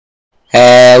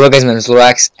Well guys, my name is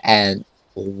Lorax and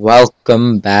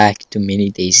welcome back to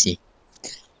Mini DayZ.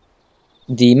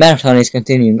 The marathon is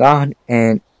continuing on,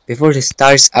 and before this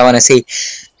starts I wanna say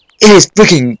it is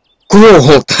freaking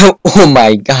cold. Oh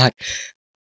my god.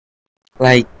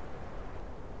 Like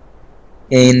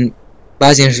in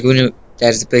Bosnia and Herzegovina, that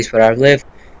is the place where I live,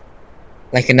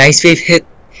 like a nice wave hit.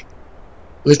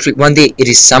 Literally one day it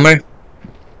is summer.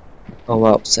 Oh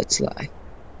wow, such a lie.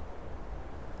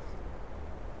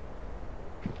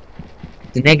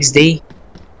 The next day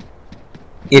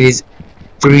it is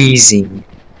freezing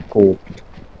cold.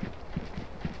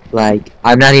 Like,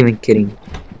 I'm not even kidding.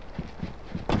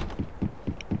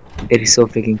 It is so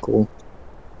freaking cool.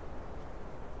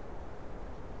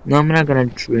 No, I'm not gonna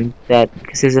drink that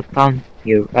because there's a fountain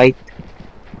here, right?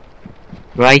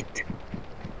 Right?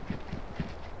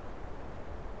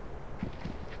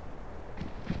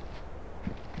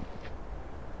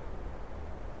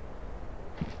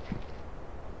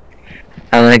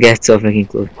 I'm gonna get so freaking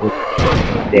close.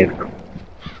 There we go.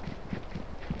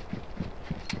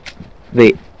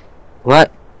 Wait,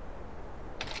 what?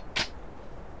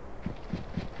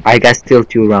 I got still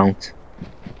 2 rounds.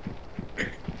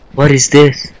 What is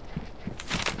this?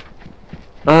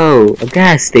 Oh, a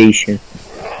gas station.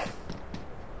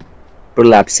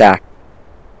 Burlap sack.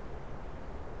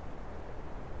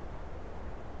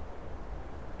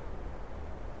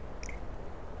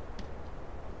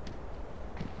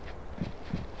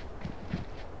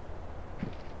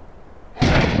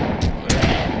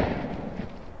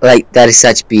 Like, that is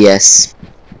such BS.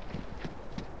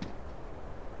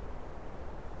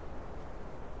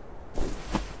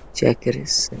 Check it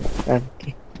is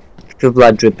okay. If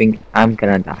blood dripping, I'm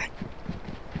gonna die.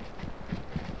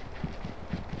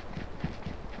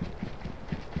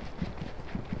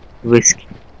 Whiskey.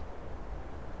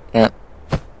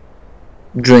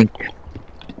 Drink.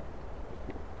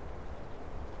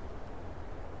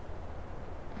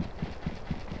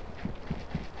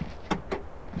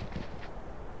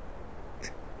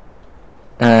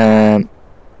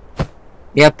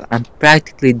 Yep, I'm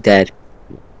practically dead.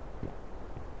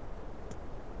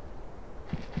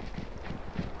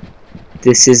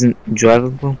 This isn't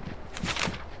drivable.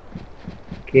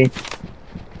 Okay.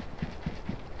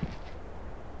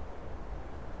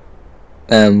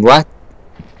 What?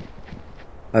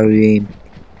 Are we?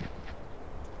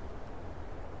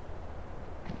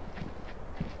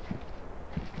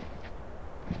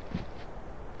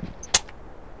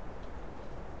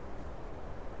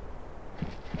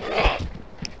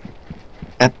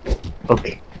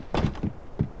 Okay.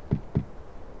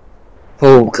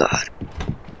 Oh god.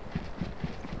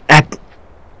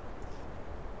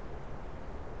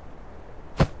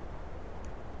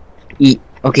 Eat.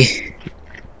 Okay.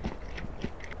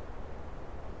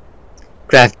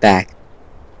 Craft back.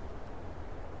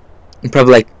 I'm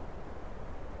probably like,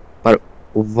 but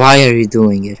why are you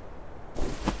doing it?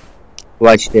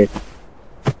 Watch this.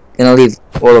 Gonna leave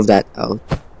all of that out.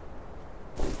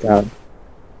 Down.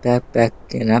 Backpack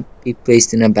cannot be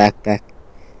placed in a backpack.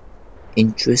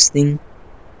 Interesting,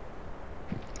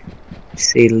 to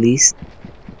say the least.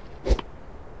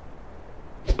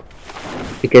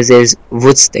 Because there's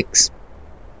wood sticks.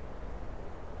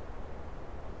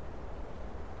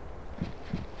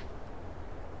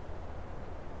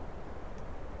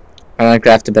 I wanna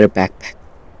craft a better backpack.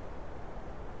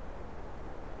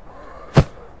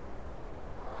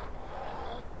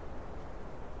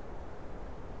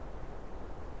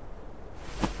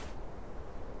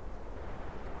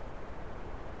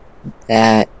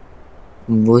 That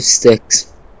wood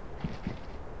sticks.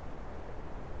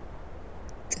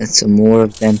 And some more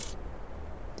of them.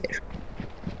 There.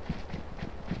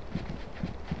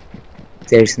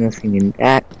 There's nothing in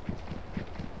that.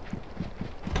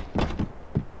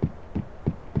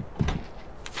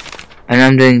 And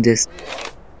I'm doing this.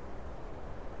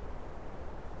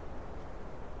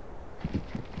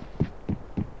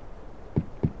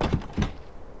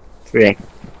 Frick.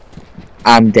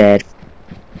 I'm dead.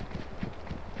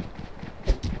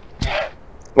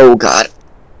 Oh god.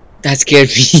 That scared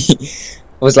me.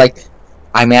 I was like,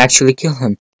 I may actually kill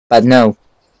him. But no.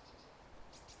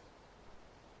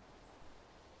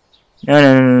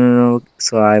 No.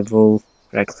 Survival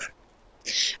regular.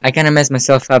 I kinda messed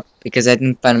myself up because I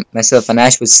didn't find myself an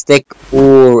ashwood stick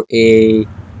or a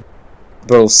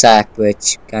burl sack,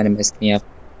 which kinda messed me up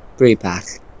pretty bad.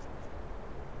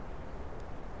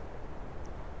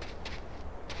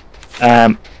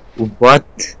 What?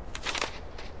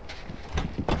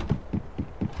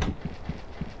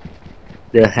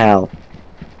 The hell?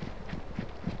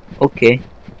 Okay.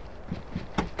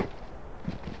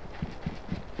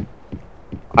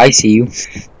 I see you.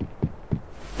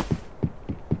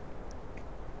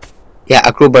 Yeah,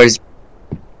 a crowbar is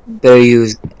better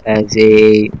used as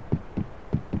a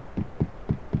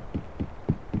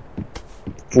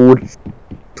food.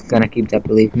 Gonna keep that,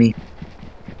 believe me.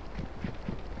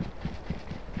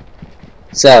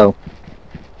 So,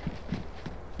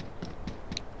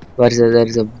 what is that? That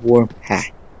is a warm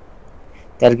hat.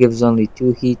 That gives only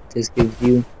 2 heat. This gives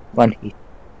you 1 heat.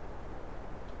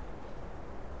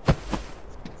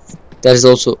 That is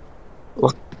also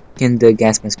what can the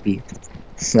gas mask be?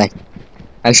 Like,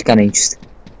 actually kinda interesting.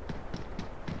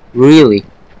 Really?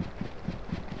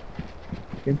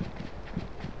 Okay.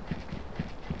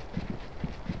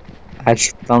 I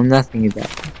actually found nothing in that.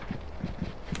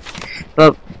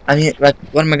 But I mean, like,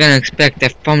 what am I gonna expect? I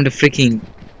found the freaking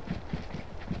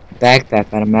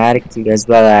backpack automatically, as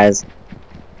well as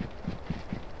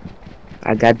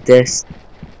I got this.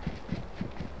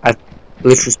 I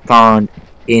literally spawned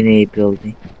in a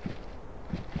building.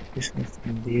 There's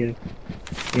nothing there.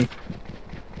 Okay.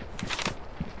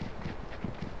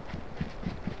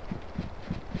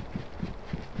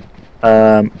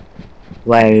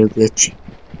 Why are you glitchy?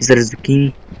 Is there a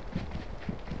zucchini?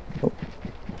 Oh.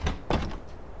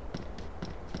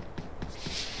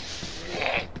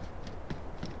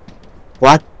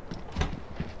 What?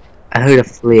 I heard a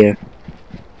flare.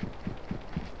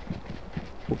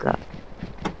 Oh god.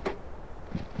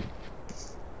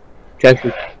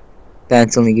 Actually,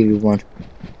 pants only give you 1.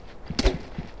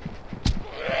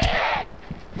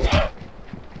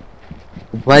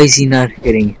 Why is he not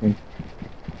hitting him?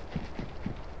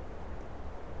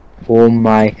 Oh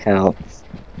my hell.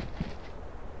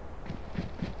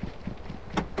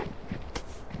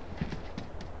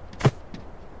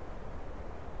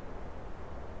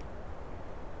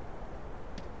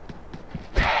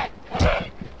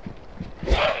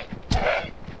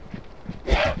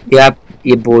 Yep,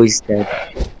 your boy's dead.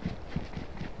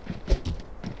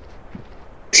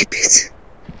 3 bits.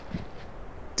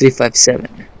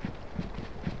 357.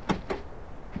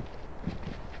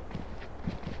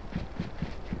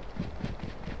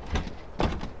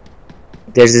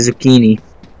 There's a zucchini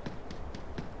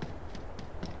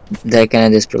that I kinda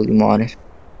desperately wanted.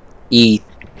 Eat.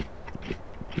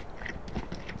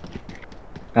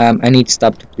 I need to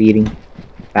stop the bleeding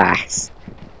fast.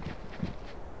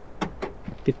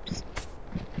 Oops.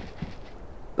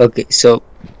 Okay, so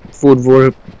food,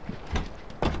 water,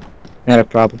 not a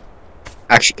problem.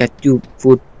 Actually, got 2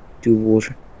 food, 2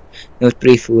 water. No,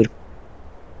 3 food.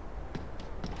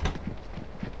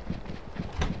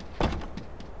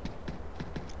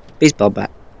 Baseball bat.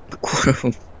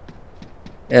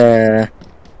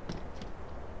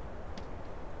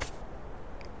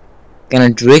 Gonna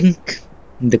drink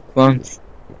the quant,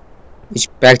 which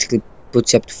practically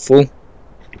puts you up to full.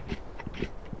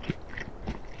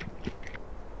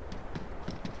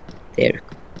 There.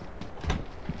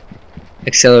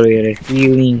 Accelerated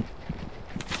healing.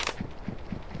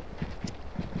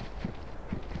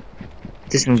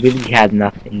 This one really had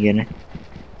nothing in it.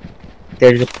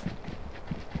 There's a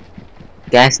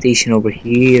gas station over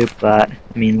here, but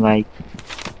I mean, like,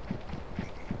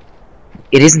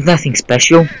 it isn't nothing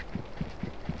special.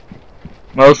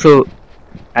 Also,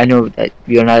 I know that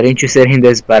you're not interested in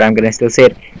this, but I'm gonna still say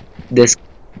it. The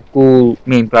school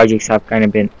main projects have kind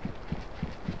of been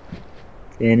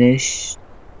finished.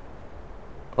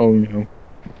 Oh no.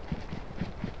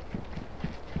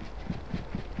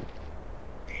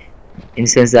 In the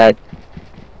sense that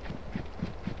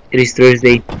it is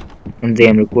Thursday on the day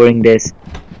I'm recording this.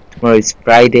 Tomorrow is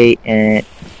Friday, and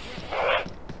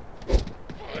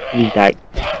please die.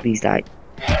 Please die.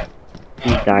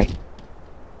 Please die.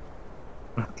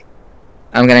 Okay.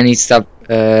 I'm gonna need to stop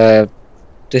to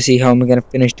see how I'm gonna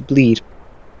finish the bleed.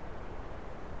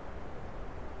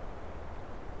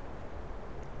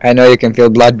 I know you can feel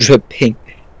blood dripping.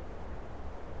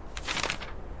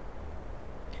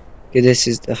 Okay, this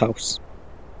is the house.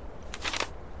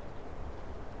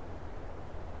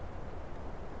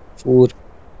 Food.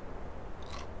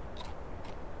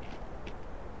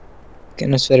 Can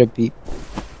atosfere be?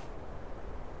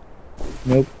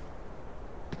 Nope.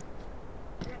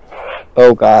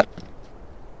 Oh god.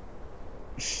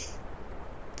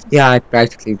 Yeah, I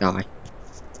practically died.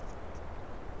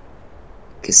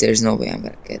 Because there's no way I'm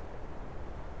gonna get.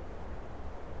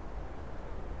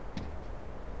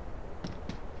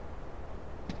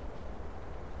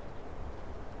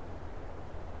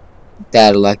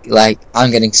 That lucky. Like,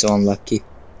 I'm getting so unlucky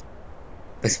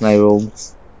with my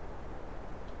rolls.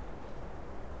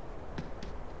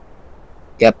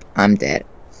 Yep, I'm dead.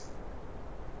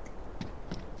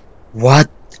 What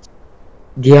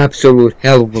the absolute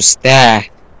hell was that?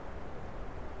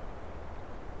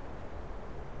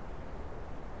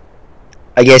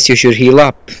 I guess you should heal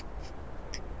up.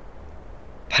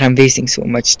 But I'm wasting so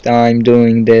much time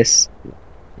doing this.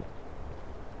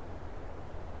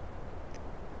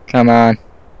 Come on.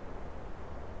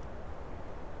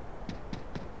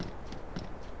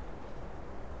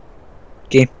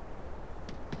 Okay.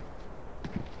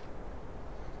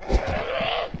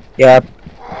 Yep.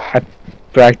 I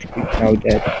practically know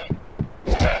that.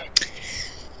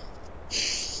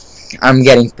 I'm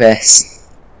getting pissed.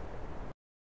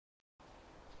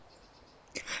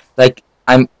 Like,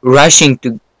 I'm rushing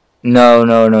to... No.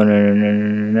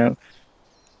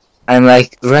 I'm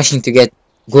like rushing to get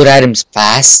good items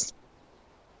fast.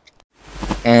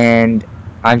 And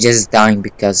I'm just dying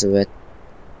because of it.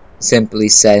 Simply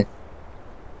said.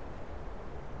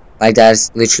 Like,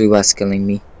 that's literally what's killing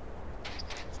me.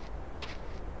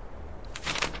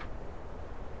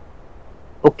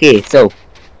 Okay, so...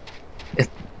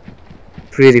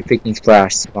 pretty picking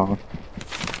splash spawn.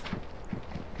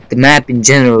 The map in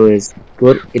general is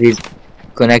good. It is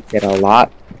connected a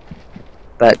lot.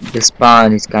 But the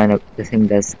spawn is kind of the thing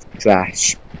that's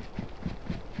trash.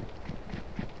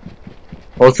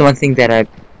 Also, one thing that I've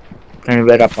kind of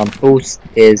read up on posts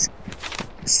is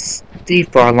stay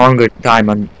for a longer time.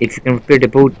 And if you can repair the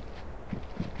boat,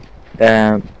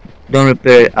 don't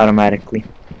repair it automatically.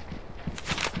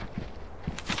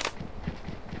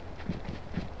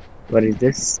 What is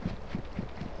this?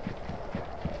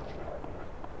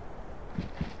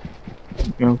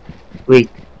 No, wait.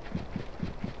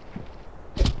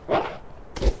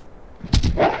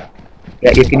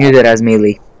 Yeah, you can use it as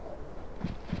melee.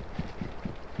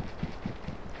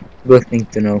 Good thing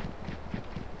to know.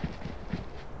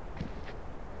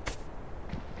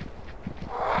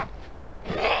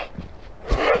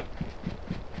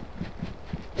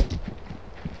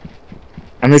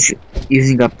 I'm not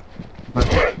using up my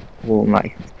whole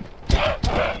life.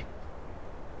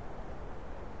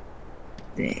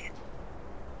 Damn.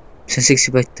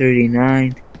 60 by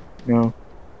 39. No.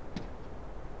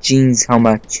 Jeans, how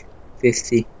much?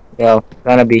 50. Well,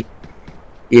 gonna be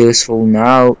useful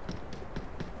now.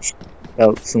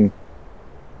 Well, soon.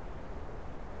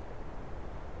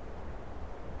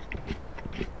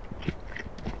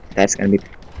 That's gonna be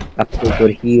up to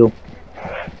good heal.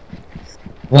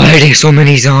 Why are there so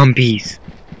many zombies?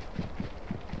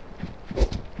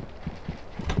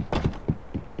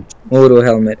 Moto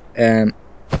helmet.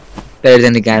 Better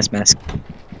than the gas mask.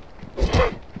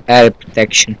 Added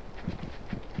protection.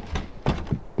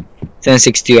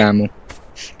 762 ammo.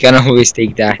 Can always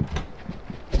take that.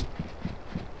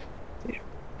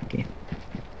 Okay.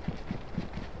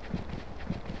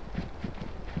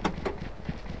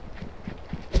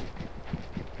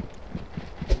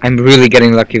 I'm really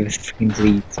getting lucky with freaking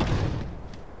bleeds.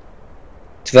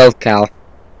 12 cal.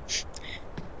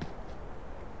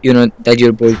 You know that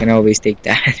your boy can always take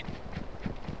that.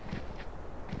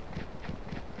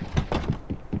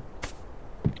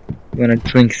 You wanna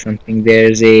drink something?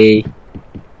 There's a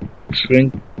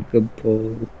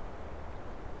drinkable.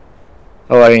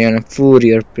 How are you on food?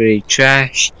 You're pretty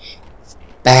trash.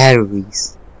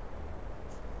 Batteries.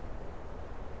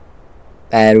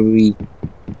 Battery.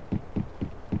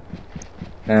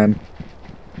 Don't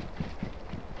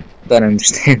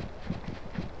understand.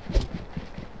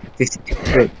 52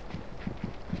 quid.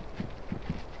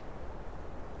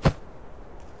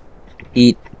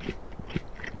 Eat.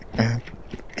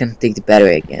 Can take the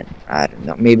battery again. I don't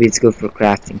know. Maybe it's good for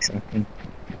crafting something.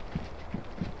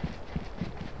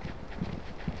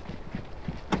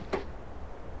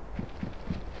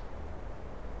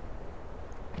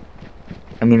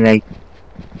 I mean, like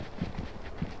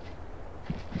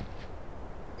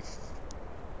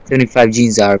 75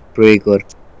 jeans are pretty good,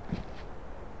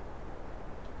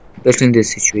 especially in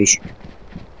this situation.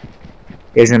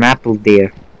 There's an apple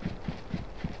there,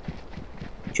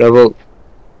 which I will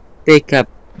pick up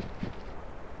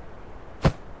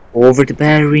over the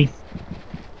battery,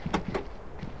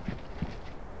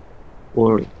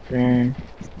 or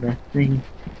that thing.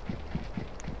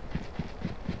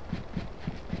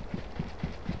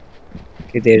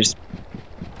 Okay, there's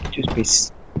two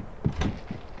spaces.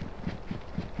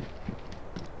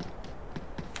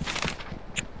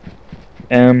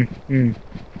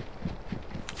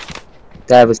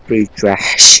 That was pretty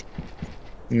trash.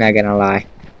 I'm not gonna lie.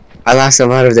 I lost a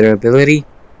lot of their ability.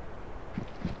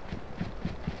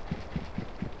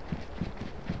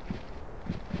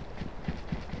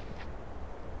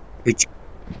 Which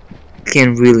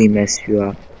can really mess you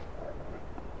up.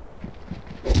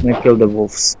 I'm gonna kill the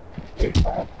wolves.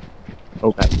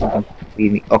 Oh god, don't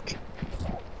leave me. Okay.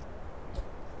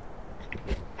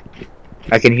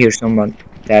 I can hear someone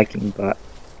attacking, but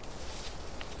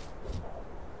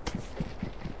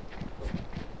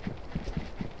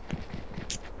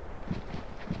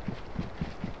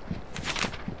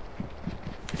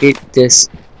This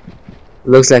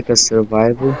looks like a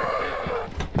survival.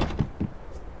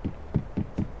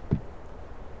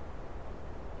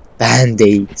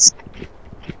 Band-aids.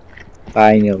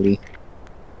 Finally.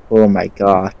 Oh my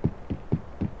god.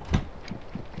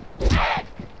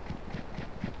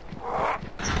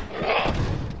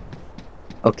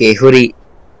 Okay, hoodie.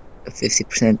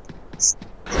 50%.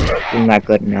 Still not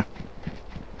good enough.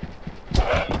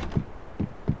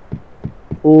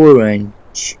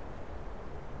 Orange.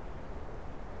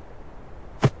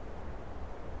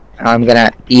 I'm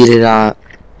gonna eat it up.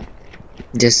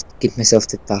 Just give myself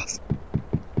the tough.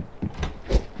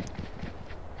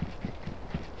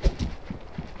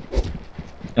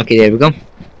 Okay, there we go.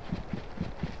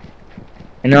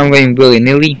 And now I'm going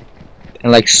willy-nilly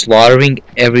and like slaughtering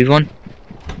everyone.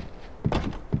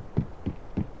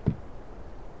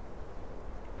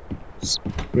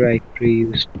 Sprite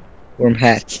reuse warm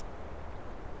hat.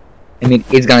 I mean,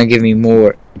 it's gonna give me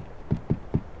more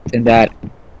than that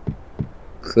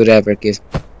could ever give.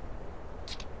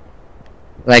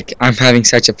 Like, I'm having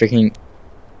such a freaking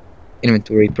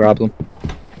inventory problem.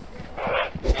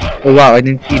 Oh wow, I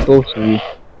didn't see both of you.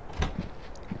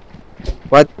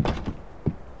 What?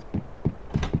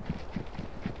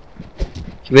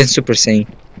 He went Super Saiyan.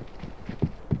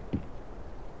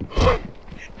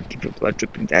 Keep your blood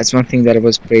dripping. That's one thing that I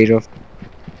was afraid of.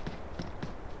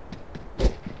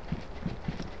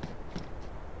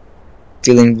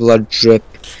 Feeling blood drip.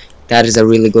 That is a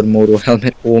really good moto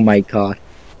helmet. Oh my god.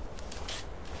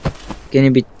 Can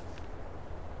it be?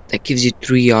 That gives you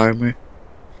 3 armor.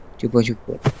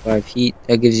 2.25 heat.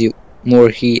 That gives you more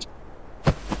heat.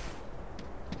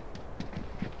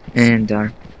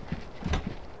 And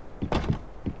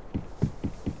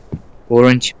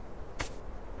orange.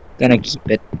 Gonna keep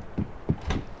it.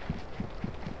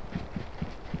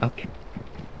 Okay.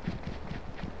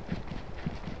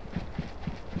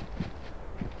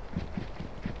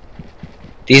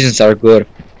 These ones are good.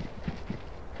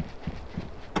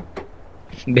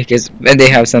 Because when they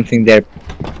have something, they're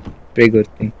pretty good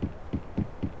thing.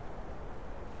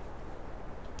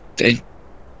 The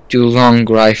too long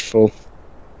rifle.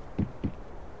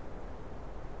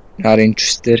 Not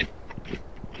interested.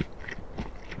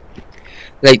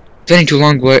 Like 22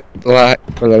 long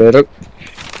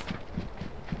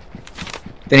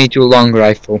 22 long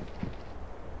rifle.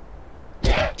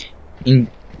 In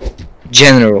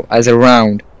general, as a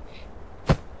round,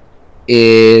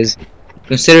 is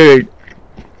considered,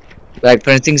 like,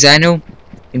 for the things I know,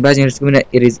 in Bosnia-Herzegovina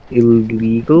it is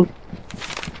illegal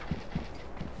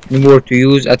anymore to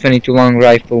use a 22 long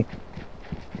rifle.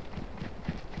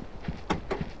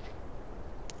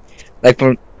 Like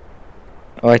for,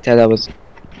 oh, I thought that was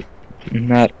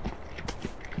not,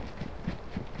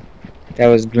 that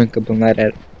was drinkable, not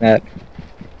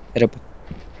edible.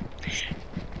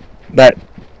 But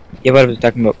yeah, what I was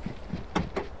talking about.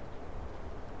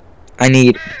 I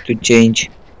need to change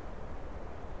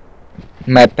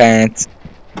my pants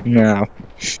now.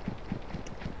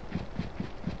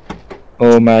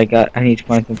 Oh my god, I need to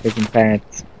find some freaking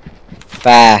pants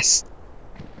fast.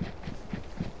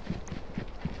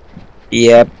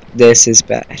 Yep, this is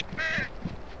bad.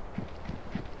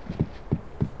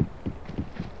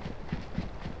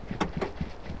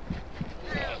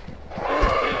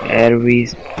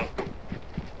 Batteries.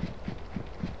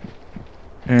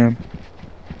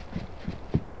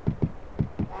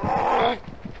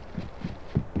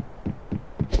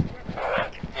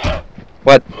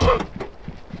 What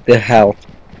the hell?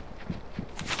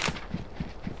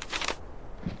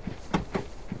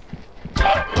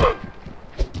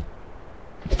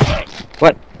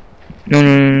 What?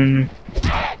 No.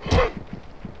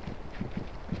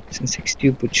 It's a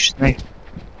 62 butcher's knife.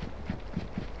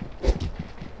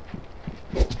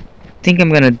 I think I'm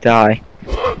gonna die.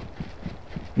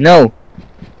 No!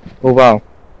 Oh wow.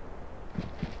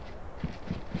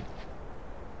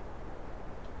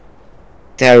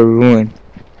 They're ruined.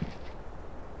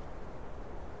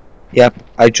 Yep,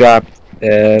 I dropped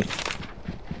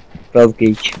 12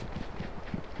 gauge.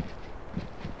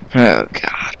 Oh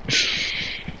god.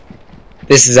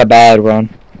 This is a bad one.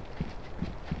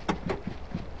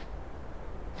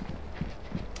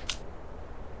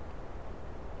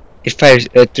 It fires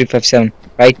 357,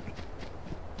 right?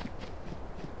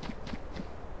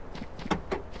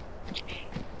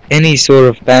 Any sort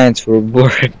of pants will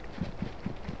work.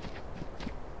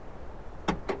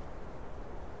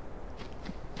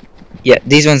 Yeah,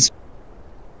 these ones.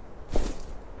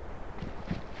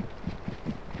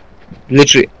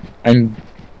 Literally, I'm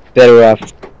better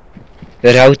off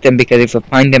without them, because if I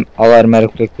find them, I'll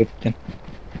automatically equip them.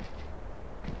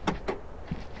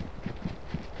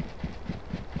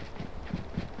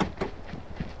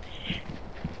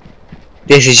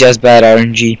 This is just bad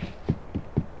RNG.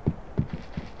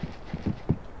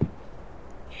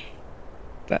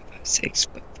 5, 6,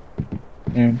 5.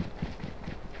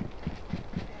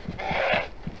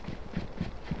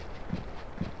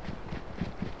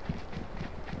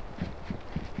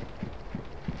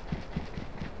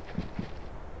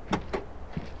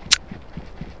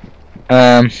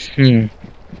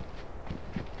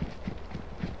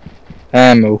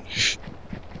 Ammo.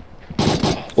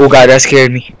 Oh god, that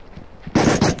scared me.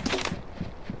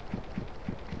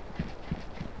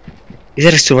 Is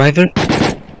that a survivor?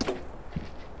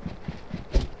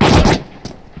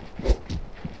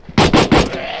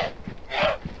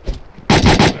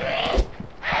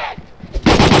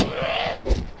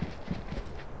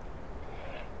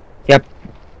 Yep.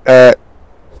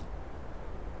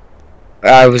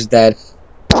 I was dead.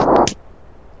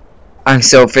 I'm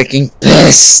so freaking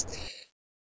pissed.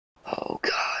 Oh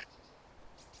god.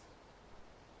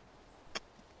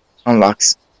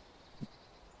 Unlocks.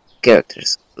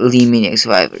 Characters. Lee Maniac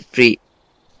Survivor 3.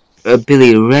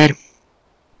 Billy Red.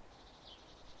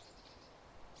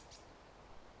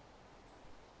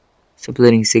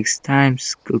 Subletting 6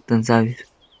 times. Cooked Savage.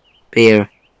 Pair.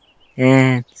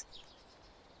 And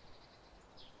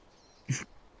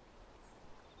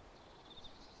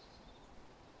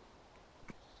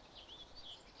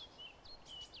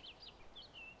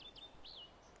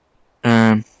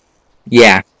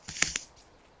yeah.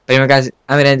 But anyway guys,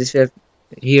 I'm gonna end this video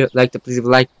here. Like to please leave a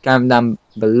like, comment down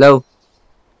below.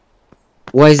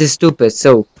 Why is this stupid?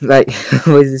 So like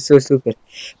why is this so stupid?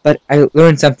 But I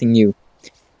learned something new.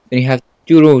 When you have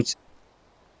two roads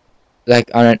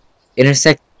like on an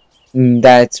intersect,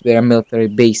 that's where a military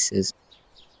base is.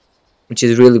 Which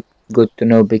is really good to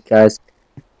know because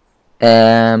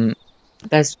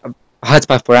that's a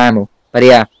hotspot for ammo. But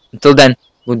yeah, until then,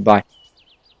 goodbye.